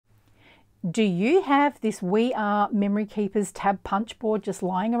Do you have this WRMK Tab Punch Board just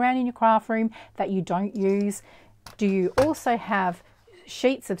lying around in your craft room that you don't use? Do you also have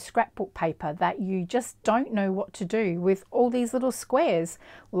sheets of scrapbook paper that you just don't know what to do with all these little squares?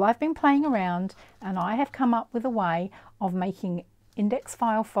 Well, I've been playing around and I have come up with a way of making index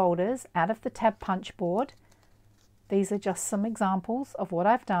file folders out of the Tab Punch Board. These are just some examples of what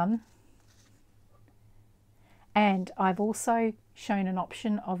I've done. And I've also shown an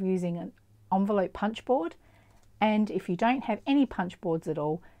option of using an envelope punch board, and if you don't have any punch boards at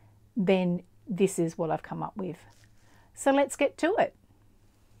all, then this is what I've come up with. So let's get to it.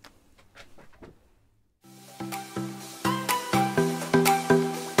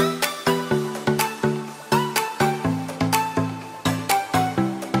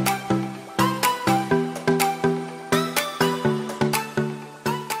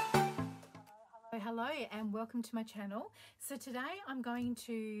 Hello and welcome to my channel. So today I'm going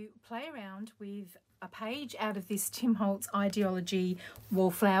to play around with a page out of this Tim Holtz Idea-ology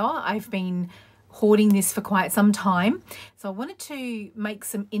Wallflower. I've been hoarding this for quite some time. So I wanted to make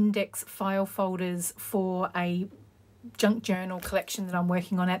some index file folders for a junk journal collection that I'm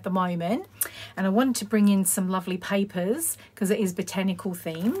working on at the moment, and I wanted to bring in some lovely papers because it is botanical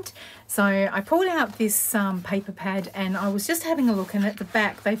themed. So I pulled out this paper pad and I was just having a look, and at the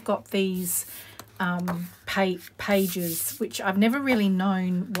back they've got these pages which I've never really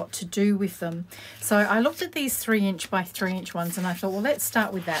known what to do with them. So I looked at these 3" by 3" ones and I thought, well, let's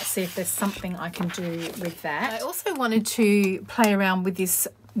start with that, see if there's something I can do with that. I also wanted to play around with this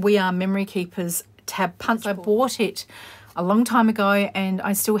We Are Memory Keepers Tab Punch Board. I bought it a long time ago and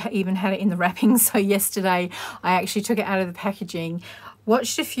I still even had it in the wrapping. So yesterday I actually took it out of the packaging,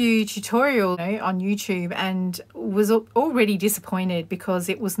 watched a few tutorials on YouTube, and was already disappointed because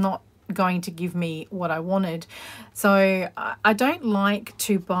it was not going to give me what I wanted. So I don't like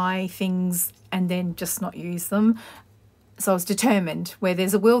to buy things and then just not use them. So I was determined, where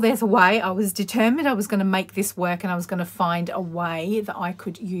there's a will, there's a way. I was determined I was going to make this work and I was going to find a way that I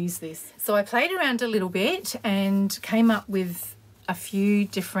could use this. So I played around a little bit and came up with a few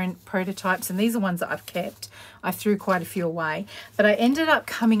different prototypes, and these are ones that I've kept. I threw quite a few away, but I ended up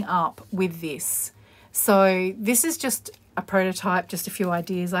coming up with this. So this is just a prototype, just a few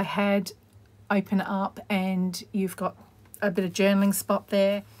ideas I had. Open up and you've got a bit of journaling spot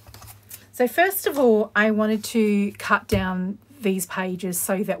there. So first of all, I wanted to cut down these pages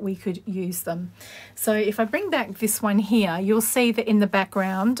so that we could use them. So if I bring back this one here, you'll see that in the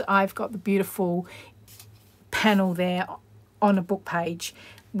background I've got the beautiful panel there on a book page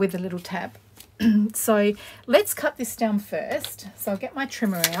with a little tab. So let's cut this down first. So I'll get my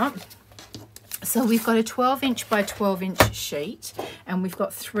trimmer out. So we've got a 12" by 12" sheet and we've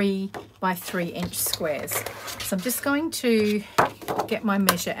got 3 by 3" squares. So I'm just going to get my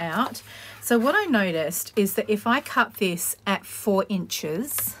measure out. So what I noticed is that if I cut this at 4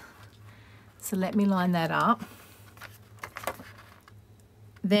 inches, so let me line that up,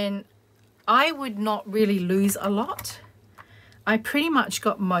 then I would not really lose a lot. I pretty much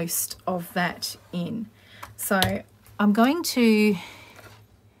got most of that in. So I'm going to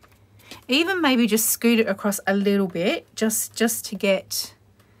even maybe just scoot it across a little bit, just to get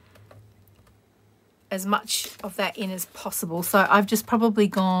as much of that in as possible. So I've just probably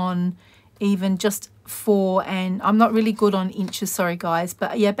gone even just 4, and I'm not really good on inches, sorry guys,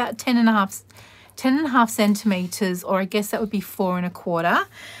 but yeah, about 10.5 centimeters, or I guess that would be 4 1/4.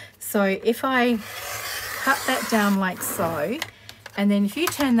 So if I cut that down like so, and then if you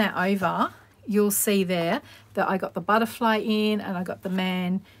turn that over, you'll see there that I got the butterfly in and I got the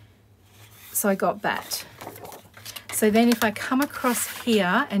man. So I got that. So then if I come across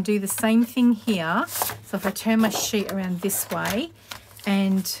here and do the same thing here, so if I turn my sheet around this way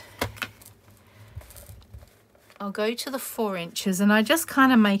and I'll go to the 4 inches and I just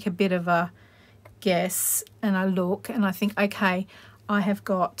kind of make a bit of a guess, and I look and I think, okay, I have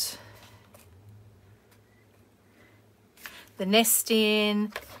got the nest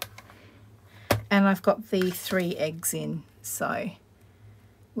in and I've got the 3 eggs in. So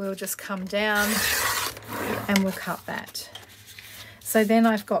we'll just come down and we'll cut that. So then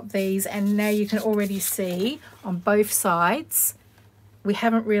I've got these, and now you can already see on both sides we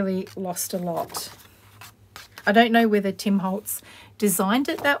haven't really lost a lot. I don't know whether Tim Holtz designed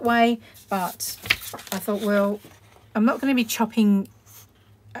it that way, but I thought, well, I'm not going to be chopping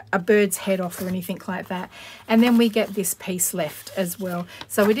a bird's head off or anything like that. And then we get this piece left as well.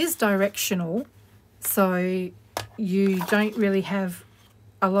 So it is directional, so you don't really have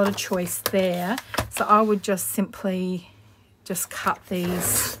a lot of choice there. So I would just simply just cut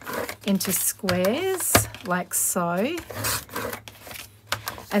these into squares like so.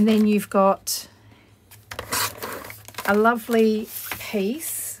 And then you've got a lovely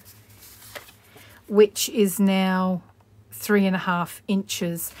piece, which is now 3.5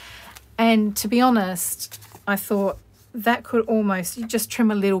 inches. And to be honest, I thought that could almost, you just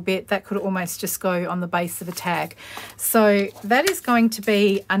trim a little bit, that could almost just go on the base of a tag. So that is going to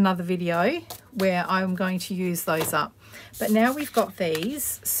be another video where I'm going to use those up. But now we've got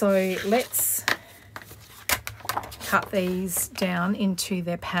these, so let's cut these down into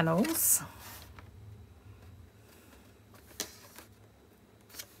their panels.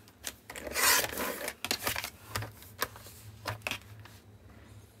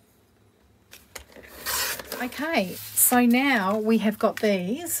 Okay, so now we have got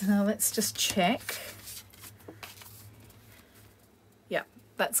these. Now let's just check. Yep,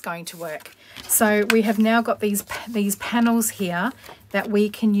 that's going to work. So we have now got these panels here that we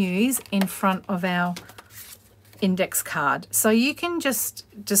can use in front of our index card. So you can just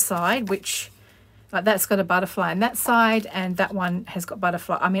decide which, like that's got a butterfly on that side and that one has got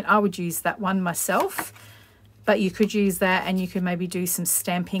butterfly. I mean, I would use that one myself, but you could use that and you could maybe do some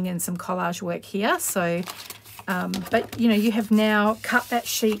stamping and some collage work here. So, but you know, you have now cut that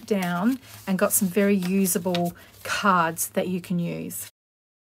sheet down and got some very usable cards that you can use.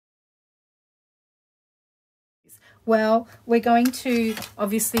 Well, we're going to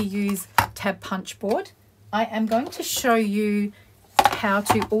obviously use Tab Punch Board. I am going to show you how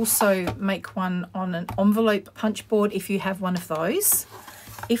to also make one on an envelope punch board if you have one of those.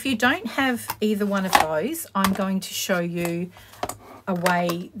 If you don't have either one of those, I'm going to show you a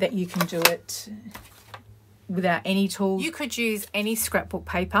way that you can do it without any tools. You could use any scrapbook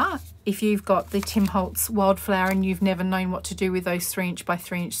paper. If you've got the Tim Holtz Wallflower and you've never known what to do with those 3" by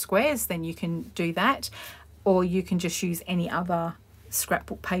 3" squares, then you can do that. Or you can just use any other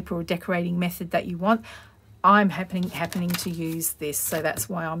scrapbook paper or decorating method that you want. I'm happening to use this, so that's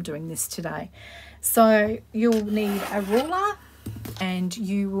why I'm doing this today. So you'll need a ruler, and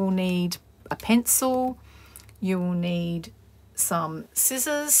you will need a pencil, you will need some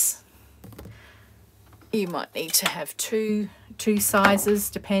scissors, you might need to have two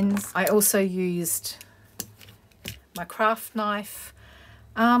sizes, depends. I also used my craft knife,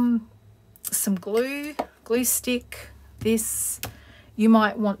 some glue stick, this. You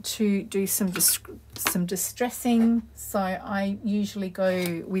might want to do some distressing, so I usually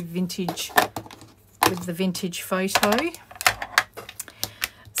go with the vintage photo.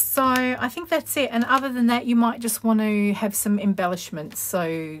 So I think that's it. And other than that, you might just want to have some embellishments,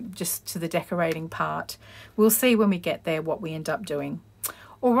 so just to the decorating part. We'll see when we get there what we end up doing.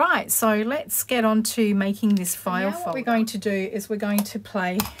 All right, so let's get on to making this file folder. What we're going to do is we're going to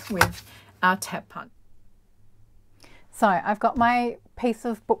play with our Tab Punch. So I've got my piece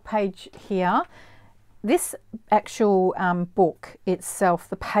of book page here. This actual book itself,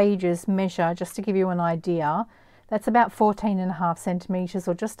 the pages measure, just to give you an idea, that's about 14.5 centimetres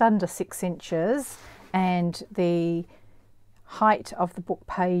or just under 6 inches, and the height of the book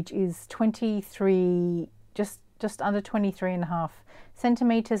page is 23, just under 23.5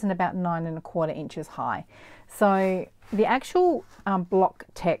 centimetres and about 9.25 inches high. So the actual block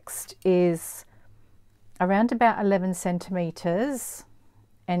text is around about 11 centimetres,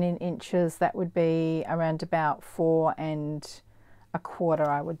 and in inches that would be around about 4.25,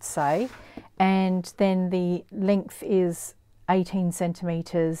 I would say. And then the length is 18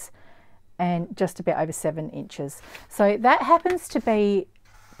 centimetres and just a bit over 7 inches. So that happens to be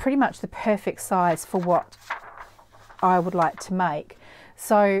pretty much the perfect size for what I would like to make.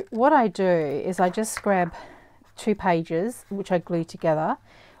 So what I do is I just grab 2 pages, which I glue together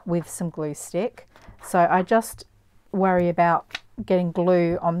with some glue stick. So I just worry about getting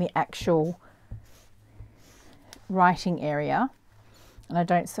glue on the actual writing area, and I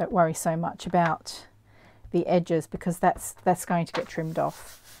don't worry so much about the edges because that's going to get trimmed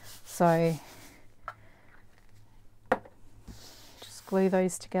off. So just glue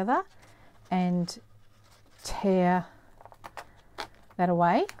those together and tear that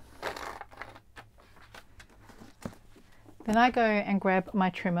away. Then I go and grab my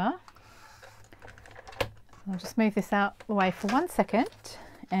trimmer. I'll just move this out the way for 1 second,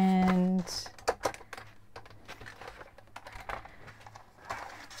 and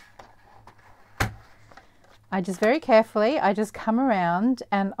I just very carefully, I just come around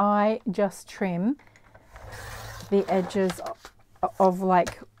and I just trim the edges of,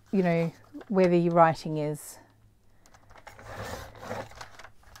 like, you know, where the writing is.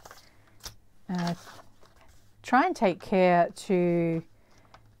 Try and take care to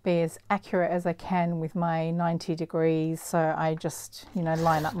be as accurate as I can with my 90 degrees. So I just, you know,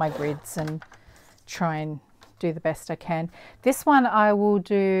 line up my grids and try and do the best I can. This one I will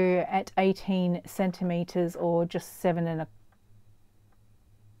do at 18 centimeters, or just 7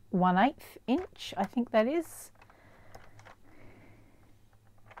 1/8 inch, I think that is.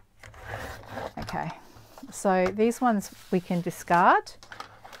 Okay, so these ones we can discard.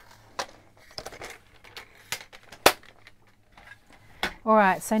 All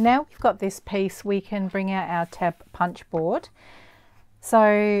right, so now we've got this piece, we can bring out our tab punch board.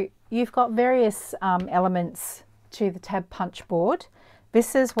 So you've got various elements to the tab punch board.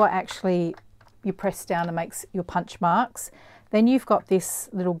 This is what actually you press down and makes your punch marks. Then you've got this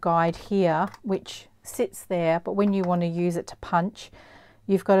little guide here which sits there, but when you want to use it to punch,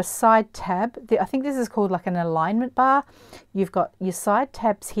 you've got a side tab. I think this is called like an alignment bar. You've got your side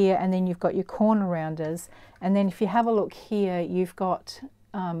tabs here, and then you've got your corner rounders. And then if you have a look here, you've got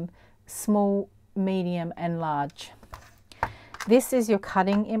small, medium and large. This is your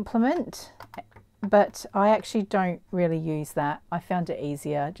cutting implement, but I actually don't really use that. I found it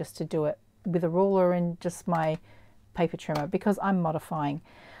easier just to do it with a ruler and just my paper trimmer because I'm modifying.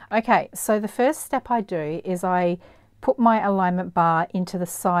 Okay, so the first step I do is I put my alignment bar into the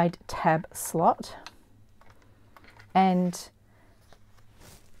side tab slot, and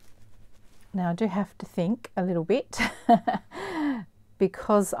now I do have to think a little bit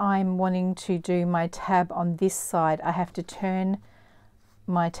because I'm wanting to do my tab on this side. I have to turn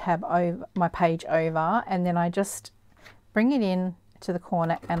my tab over, my page over, and then I just bring it in to the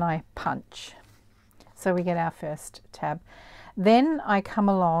corner and I punch. So we get our first tab. Then I come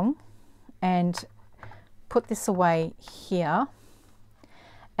along and put this away here,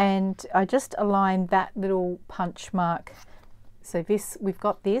 and I just align that little punch mark. So this, we've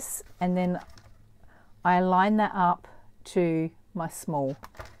got this, and then I align that up to my small,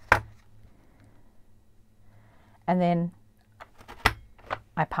 and then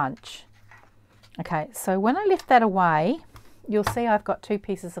I punch. Okay, so when I lift that away, you'll see I've got two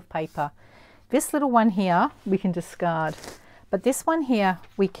pieces of paper. This little one here we can discard, but this one here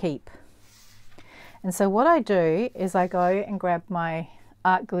we keep. And so what I do is I go and grab my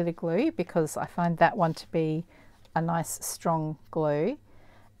art glitter glue, because I find that one to be a nice strong glue,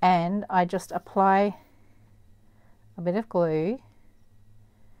 and I just apply a bit of glue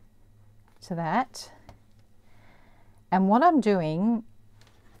to that. And what I'm doing,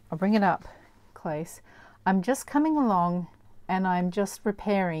 I'll bring it up close, I'm just coming along and I'm just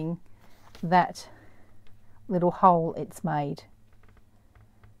repairing that little hole it's made.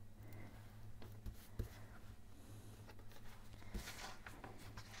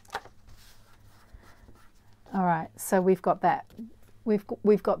 All right, so we've got that.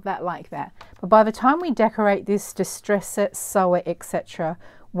 We've got that like that. But by the time we decorate this, distress it, sew it, etc.,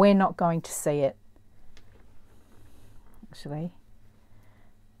 we're not going to see it. Actually,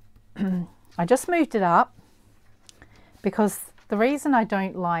 I just moved it up because the reason I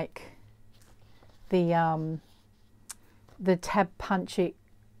don't like the tab punch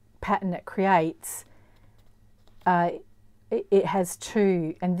pattern it creates, it has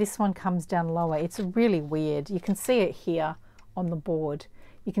two, and this one comes down lower. It's really weird. You can see it here on the board.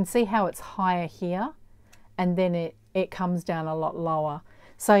 You can see how it's higher here, and then it comes down a lot lower.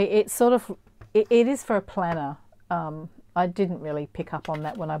 So it's sort of, it is for a planner. I didn't really pick up on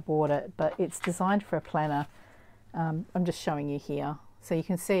that when I bought it, but it's designed for a planner. I'm just showing you here. So you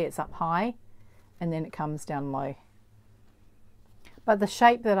can see it's up high and then it comes down low. But the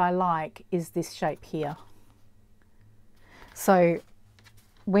shape that I like is this shape here. So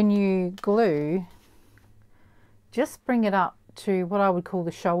when you glue, just bring it up to what I would call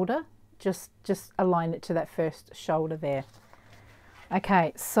the shoulder. Just align it to that first shoulder there.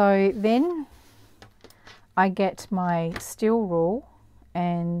 Okay, so then I get my steel rule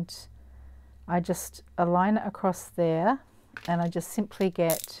and I just align it across there, and I just simply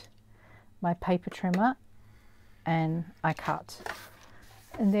get my paper trimmer and I cut.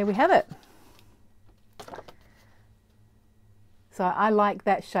 And there we have it. So I like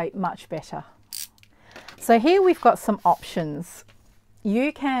that shape much better. So here we've got some options.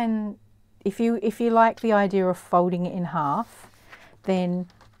 You can, if you like the idea of folding it in half, then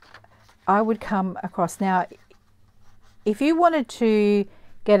I would come across. Now, if you wanted to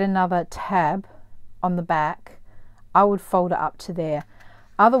get another tab on the back, I would fold it up to there.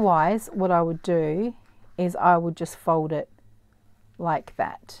 Otherwise, what I would do is I would just fold it like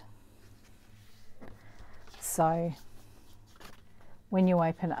that. So when you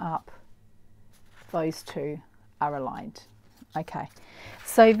open it up, those two are aligned. Okay,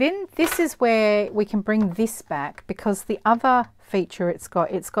 so then this is where we can bring this back, because the other feature it's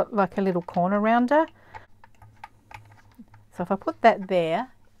got like a little corner rounder. So if I put that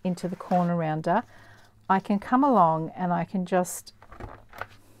there into the corner rounder, I can come along and I can just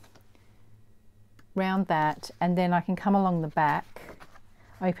round that, and then I can come along the back,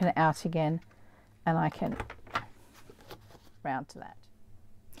 open it out again, and I can round to that.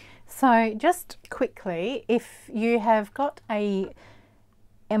 So just quickly, if you have got a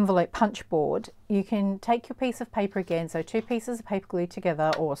envelope punch board, you can take your piece of paper again, so 2 pieces of paper glued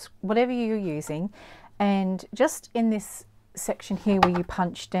together or whatever you're using, and just in this section here where you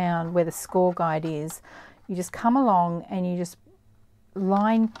punch down where the score guide is, you just come along and you just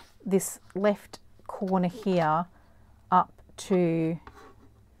line this left corner here up to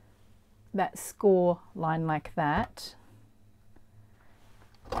that score line like that,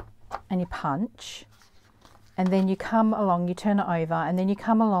 and you punch, and then you come along, you turn it over, and then you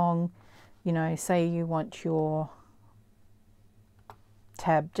come along, you know, say you want your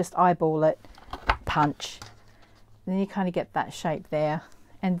tab, just eyeball it, punch, and then you kind of get that shape there,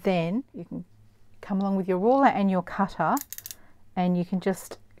 and then you can come along with your ruler and your cutter, and you can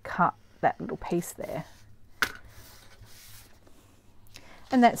just cut that little piece there,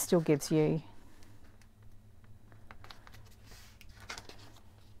 and that still gives you,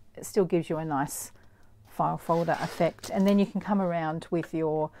 it still gives you a nice file folder effect. And then you can come around with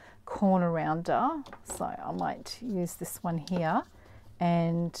your corner rounder, so I might use this one here,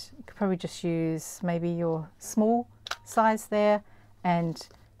 and you could probably just use maybe your small size there, and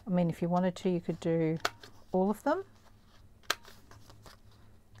I mean if you wanted to you could do all of them,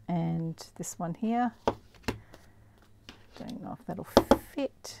 and this one here, don't know if that'll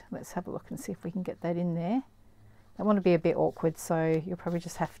fit. Let's have a look and see if we can get that in there. That want to be a bit awkward, so you'll probably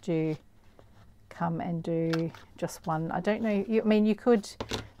just have to come and do just one. I don't know, I mean you could,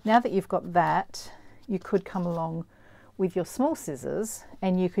 now that you've got that, you could come along with your small scissors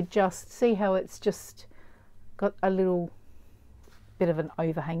and you could just see how it's just got a little bit of an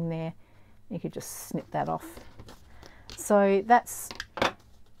overhang there. You could just snip that off. So that's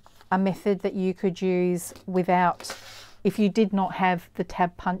a method that you could use without, if you did not have the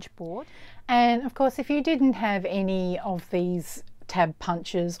tab punch board. And of course, if you didn't have any of these tab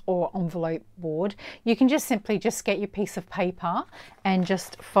punches or envelope board, you can just simply just get your piece of paper and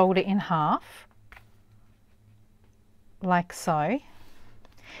just fold it in half like so,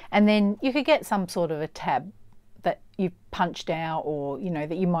 and then you could get some sort of a tab that you've punched out, or you know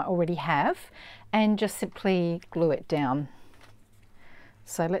that you might already have, and just simply glue it down.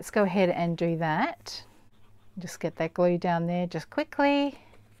 So let's go ahead and do that. Just get that glue down there just quickly,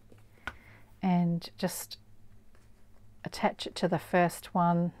 and just attach it to the first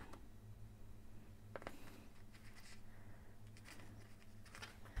one.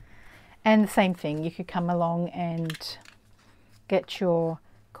 And the same thing, you could come along and get your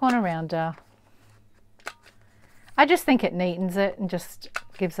corner rounder. I just think it neatens it and just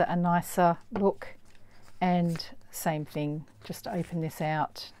gives it a nicer look. And same thing, just open this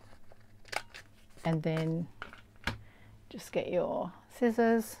out and then just get your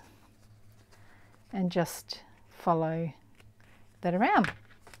scissors and just follow that around.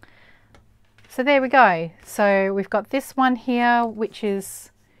 So there we go. So we've got this one here, which is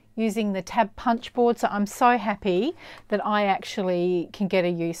using the tab punch board. So I'm so happy that I actually can get a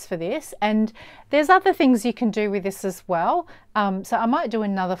use for this, and there's other things you can do with this as well. So I might do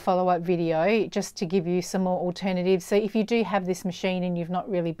another follow-up video just to give you some more alternatives. So if you do have this machine and you've not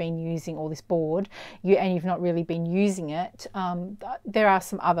really been using, all this board, and you've not really been using it, there are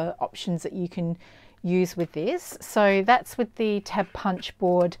some other options that you can use with this. So that's with the tab punch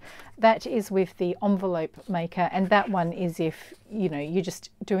board, that is with the envelope maker, and that one is if you're just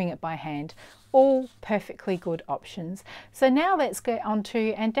doing it by hand. All perfectly good options. So now let's get on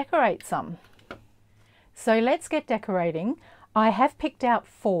to and decorate some. So let's get decorating. I have picked out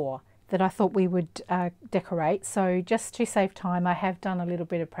 4 that I thought we would decorate. So just to save time, I have done a little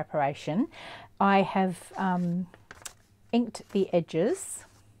bit of preparation. I have inked the edges.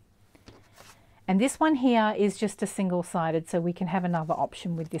 And this one here is just a single-sided, so we can have another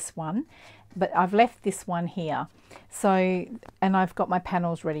option with this one. But I've left this one here. So, and I've got my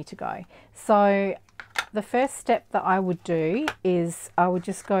panels ready to go. So the first step that I would do is I would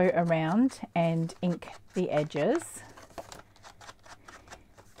just go around and ink the edges.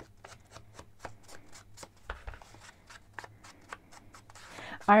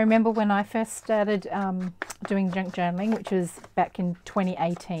 I remember when I first started doing junk journaling, which was back in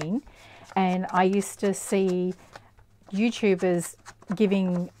 2018, and I used to see YouTubers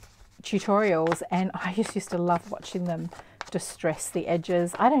giving tutorials, and I just used to love watching them distress the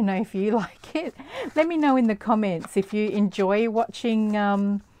edges. I don't know if you like it. Let me know in the comments if you enjoy watching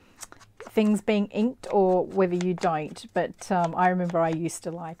things being inked or whether you don't, but I remember I used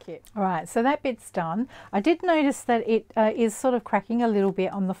to like it. All right, so that bit's done. I did notice that it is sort of cracking a little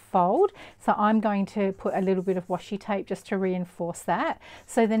bit on the fold, so I'm going to put a little bit of washi tape just to reinforce that.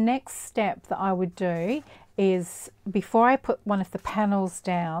 So the next step that I would do is, before I put one of the panels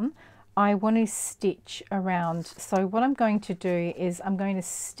down, I want to stitch around. So what I'm going to do is I'm going to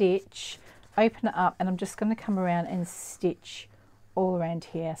stitch, open it up, and I'm just going to come around and stitch all around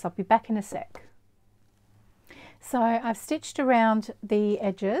here. So I'll be back in a sec. So I've stitched around the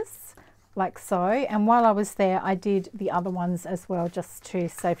edges like so, and while I was there I did the other ones as well, just to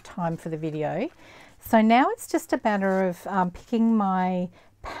save time for the video. So now it's just a matter of picking my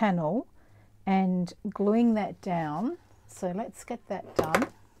panel and gluing that down. So let's get that done.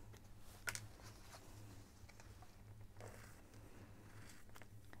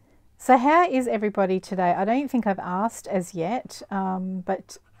 So how is everybody today? I don't think I've asked as yet,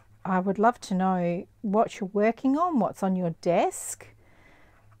 but I would love to know what you're working on, what's on your desk.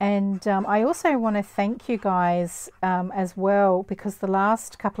 And I also want to thank you guys as well, because the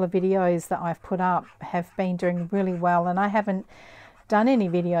last couple of videos that I've put up have been doing really well, and I haven't done any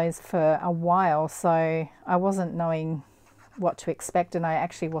videos for a while, so I wasn't knowing what to expect, and I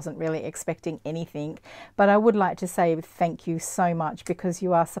actually wasn't really expecting anything. But I would like to say thank you so much, because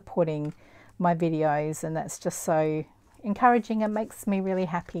you are supporting my videos, and that's just so encouraging. It makes me really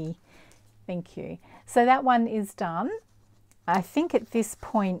happy. Thank you. So that one is done. I think at this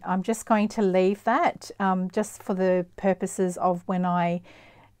point I'm just going to leave that just for the purposes of when I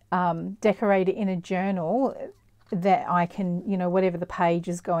decorate it in a journal, that I can, you know, whatever the page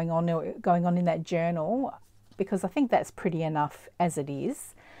is going on in that journal, because I think that's pretty enough as it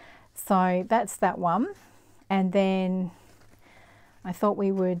is. So that's that one. And then I thought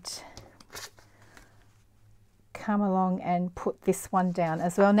we would come along and put this one down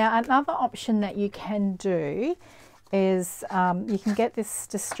as well. Now another option that you can do is you can get this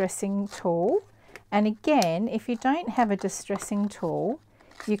distressing tool, and again, if you don't have a distressing tool,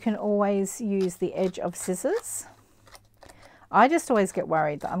 you can always use the edge of scissors. I just always get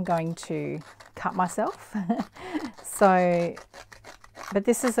worried that I'm going to cut myself. So, but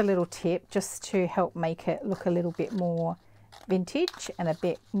this is a little tip just to help make it look a little bit more vintage and a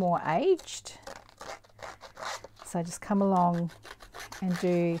bit more aged. So just come along and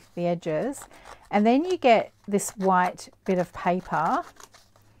do the edges, and then you get this white bit of paper,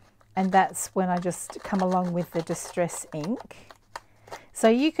 and that's when I just come along with the distress ink. So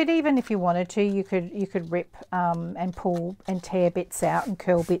you could, even if you wanted to, you could rip and pull and tear bits out and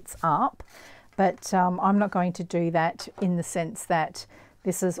curl bits up, but I'm not going to do that, in the sense that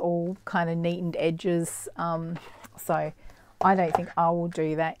this is all kind of neatened edges, so I don't think I will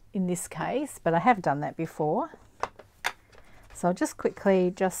do that in this case, but I have done that before. So I'll just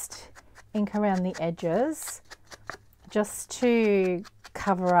quickly just ink around the edges just to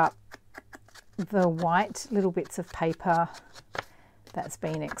cover up the white little bits of paper that's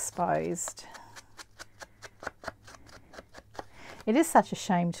been exposed. It is such a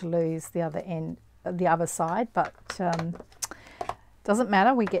shame to lose the other end, the other side, but doesn't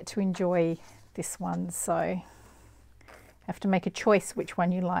matter, we get to enjoy this one, so have to make a choice which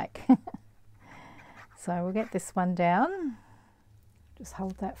one you like. So we'll get this one down. Just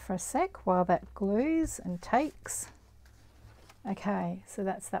hold that for a sec while that glues and takes. Okay, so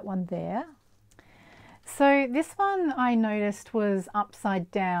that's that one there. So this one I noticed was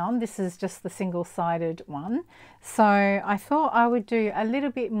upside down. This is just the single-sided one. So I thought I would do a little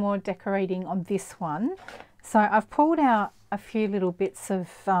bit more decorating on this one. So I've pulled out a few little bits of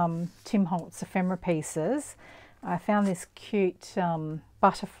Tim Holtz ephemera pieces. I found this cute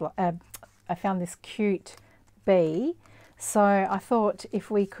butterfly. I found this cute bee. So I thought if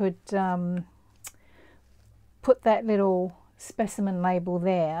we could put that little specimen label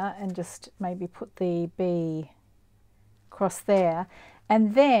there and just maybe put the bee across there,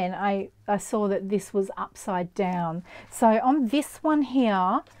 and then I saw that this was upside down. So on this one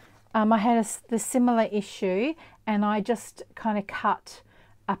here I had the similar issue, and I just kind of cut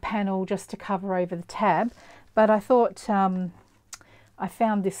a panel just to cover over the tab, but I thought I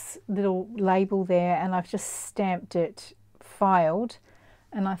found this little label there and I've just stamped it filed,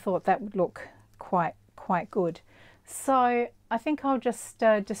 and I thought that would look quite good. So I think I'll just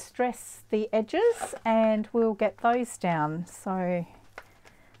distress the edges and we'll get those down. So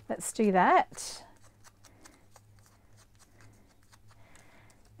let's do that.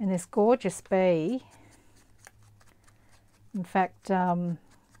 And this gorgeous bee, in fact, one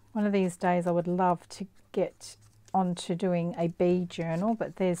of these days I would love to get onto doing a bee journal,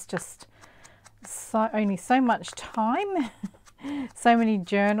 but there's just only so much time So many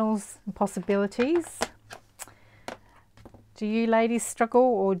journals and possibilities. Do you ladies struggle,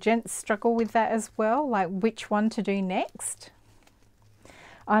 or gents struggle with that as well? Like which one to do next?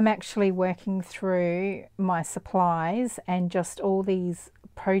 I'm actually working through my supplies and just all these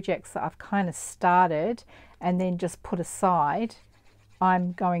projects that I've kind of started and then just put aside.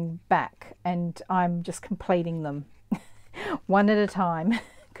 I'm going back and I'm just completing them one at a time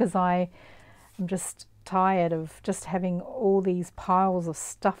because I'm just tired of just having all these piles of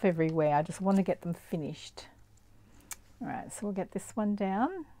stuff everywhere. I just want to get them finished. All right, so we'll get this one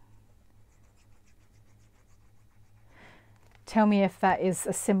down. Tell me if that is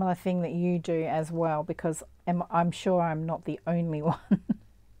a similar thing that you do as well, because I'm sure I'm not the only one.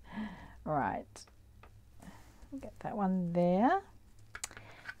 All right, we'll get that one there.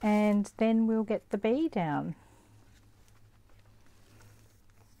 And then we'll get the bee down.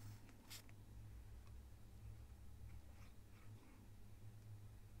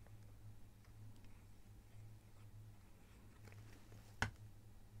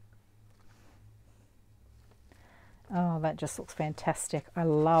 Oh, that just looks fantastic. I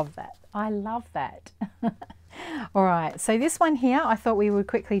love that. I love that. All right, so this one here, I thought we would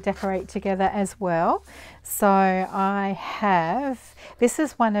quickly decorate together as well. So I have, this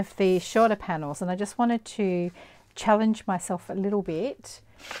is one of the shorter panels, and I just wanted to challenge myself a little bit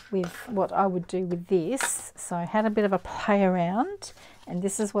with what I would do with this. So I had a bit of a play around, and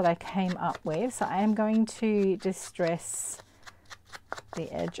this is what I came up with. So I am going to distress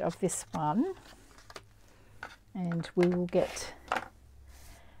the edge of this one, and we will get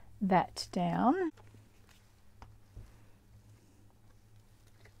that down.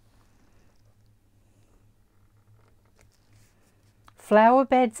 Flower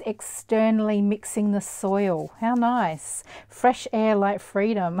beds externally mixing the soil. How nice. Fresh air like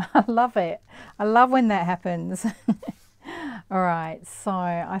freedom. I love it. I love when that happens. All right, so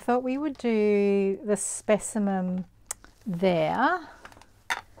I thought we would do the specimen there.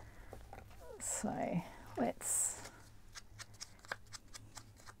 So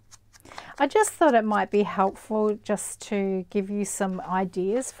I just thought it might be helpful just to give you some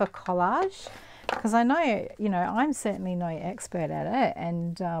ideas for collage, because I know, you know, I'm certainly no expert at it,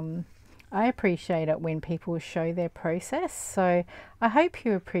 and I appreciate it when people show their process. So I hope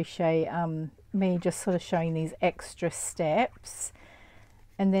you appreciate me just sort of showing these extra steps,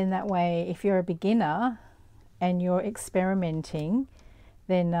 and then that way if you're a beginner and you're experimenting,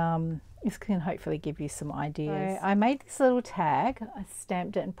 then this can hopefully give you some ideas. So I made this little tag, I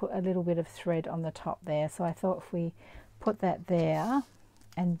stamped it and put a little bit of thread on the top there. So I thought if we put that there,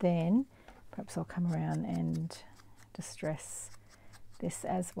 and then perhaps I'll come around and distress this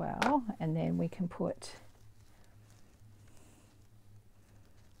as well, and then we can put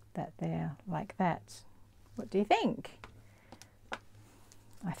that there like that. What do you think?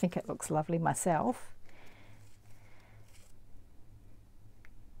 I think it looks lovely myself.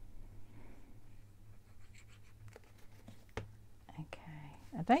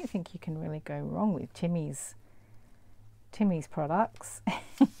 I don't think you can really go wrong with Timmy's products.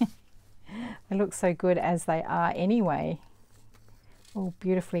 They look so good as they are anyway. All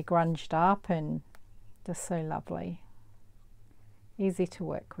beautifully grunged up and just so lovely. Easy to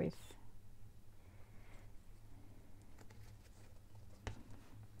work with.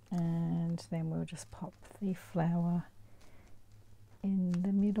 And then we'll just pop the flower in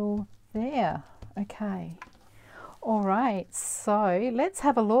the middle there. Okay. All right, so let's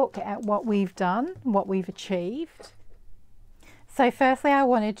have a look at what we've done, what we've achieved. So firstly, I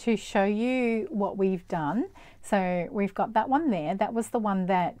wanted to show you what we've done. So we've got that one there. That was the one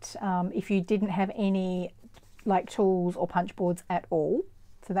that if you didn't have any like tools or punch boards at all.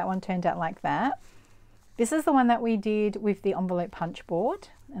 So that one turned out like that. This is the one that we did with the envelope punch board,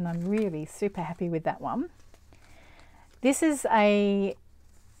 and I'm really super happy with that one. This is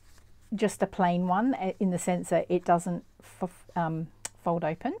just a plain one in the sense that it doesn't fold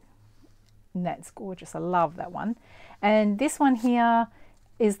open, and that's gorgeous. I love that one. And this one here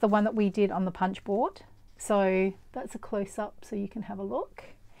is the one that we did on the punch board, so that's a close-up so you can have a look.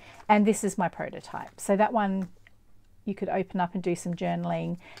 And this is my prototype, so that one you could open up and do some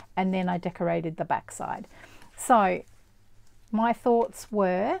journaling, and then I decorated the back side. So my thoughts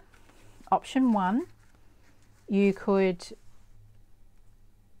were, option one, you could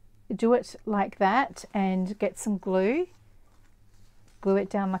do it like that and get some glue it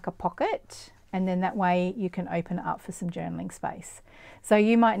down like a pocket, and then that way you can open it up for some journaling space. So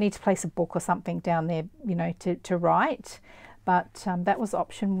you might need to place a book or something down there, you know, to write, but that was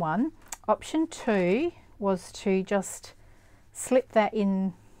option one. Option two was to just slip that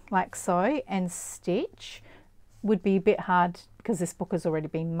in like so and stitch. Would be a bit hard because this book has already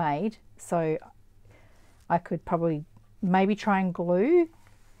been made, so I could probably maybe try and glue,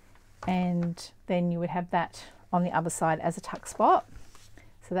 and then you would have that on the other side as a tuck spot.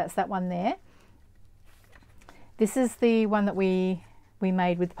 So that's that one there. This is the one that we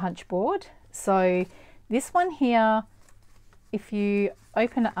made with the punch board. So this one here, if you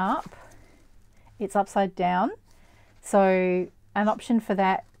open it up, it's upside down. So an option for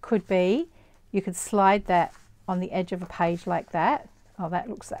that could be you could slide that on the edge of a page like that. Oh, that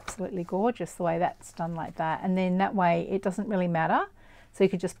looks absolutely gorgeous the way that's done like that. And then that way it doesn't really matter. So you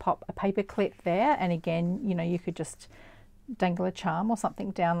could just pop a paper clip there, and again, you know, you could just dangle a charm or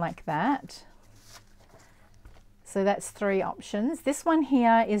something down like that. So that's 3 options. This one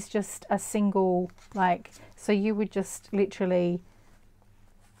here is just a single, like, so you would just literally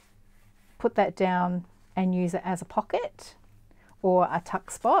put that down and use it as a pocket or a tuck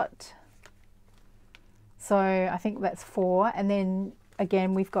spot. So I think that's 4. And then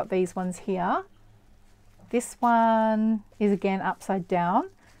again, we've got these ones here. This one is again upside down,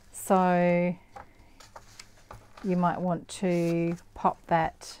 so you might want to pop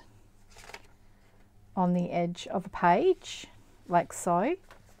that on the edge of a page like so,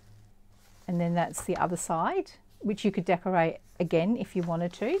 and then that's the other side, which you could decorate again if you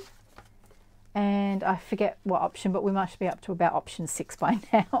wanted to. And I forget what option, but we must be up to about option 6 by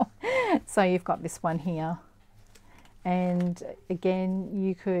now. So you've got this one here. And again,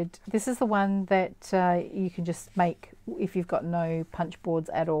 you could, this is the one that you can just make if you've got no punch boards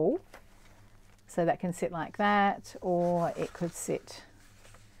at all. So that can sit like that, or it could sit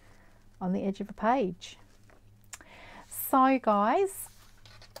on the edge of a page. So guys,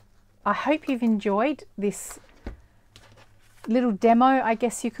 I hope you've enjoyed this little demo, I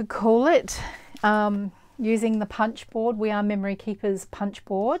guess you could call it, using the punch board. We Are Memory Keepers punch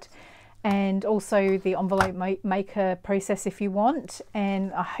board, and also the envelope maker process if you want.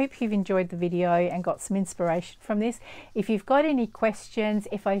 And I hope you've enjoyed the video and got some inspiration from this. If you've got any questions,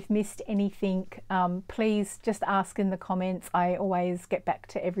 if I've missed anything, please just ask in the comments. I always get back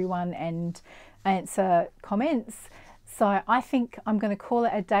to everyone and answer comments. So I think I'm going to call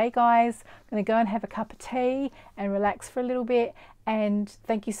it a day, guys. I'm going to go and have a cup of tea and relax for a little bit. And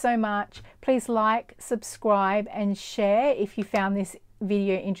thank you so much. Please like, subscribe and share if you found this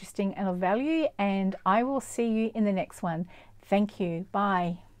video interesting and of value, and I will see you in the next one. Thank you.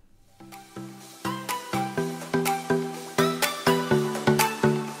 Bye.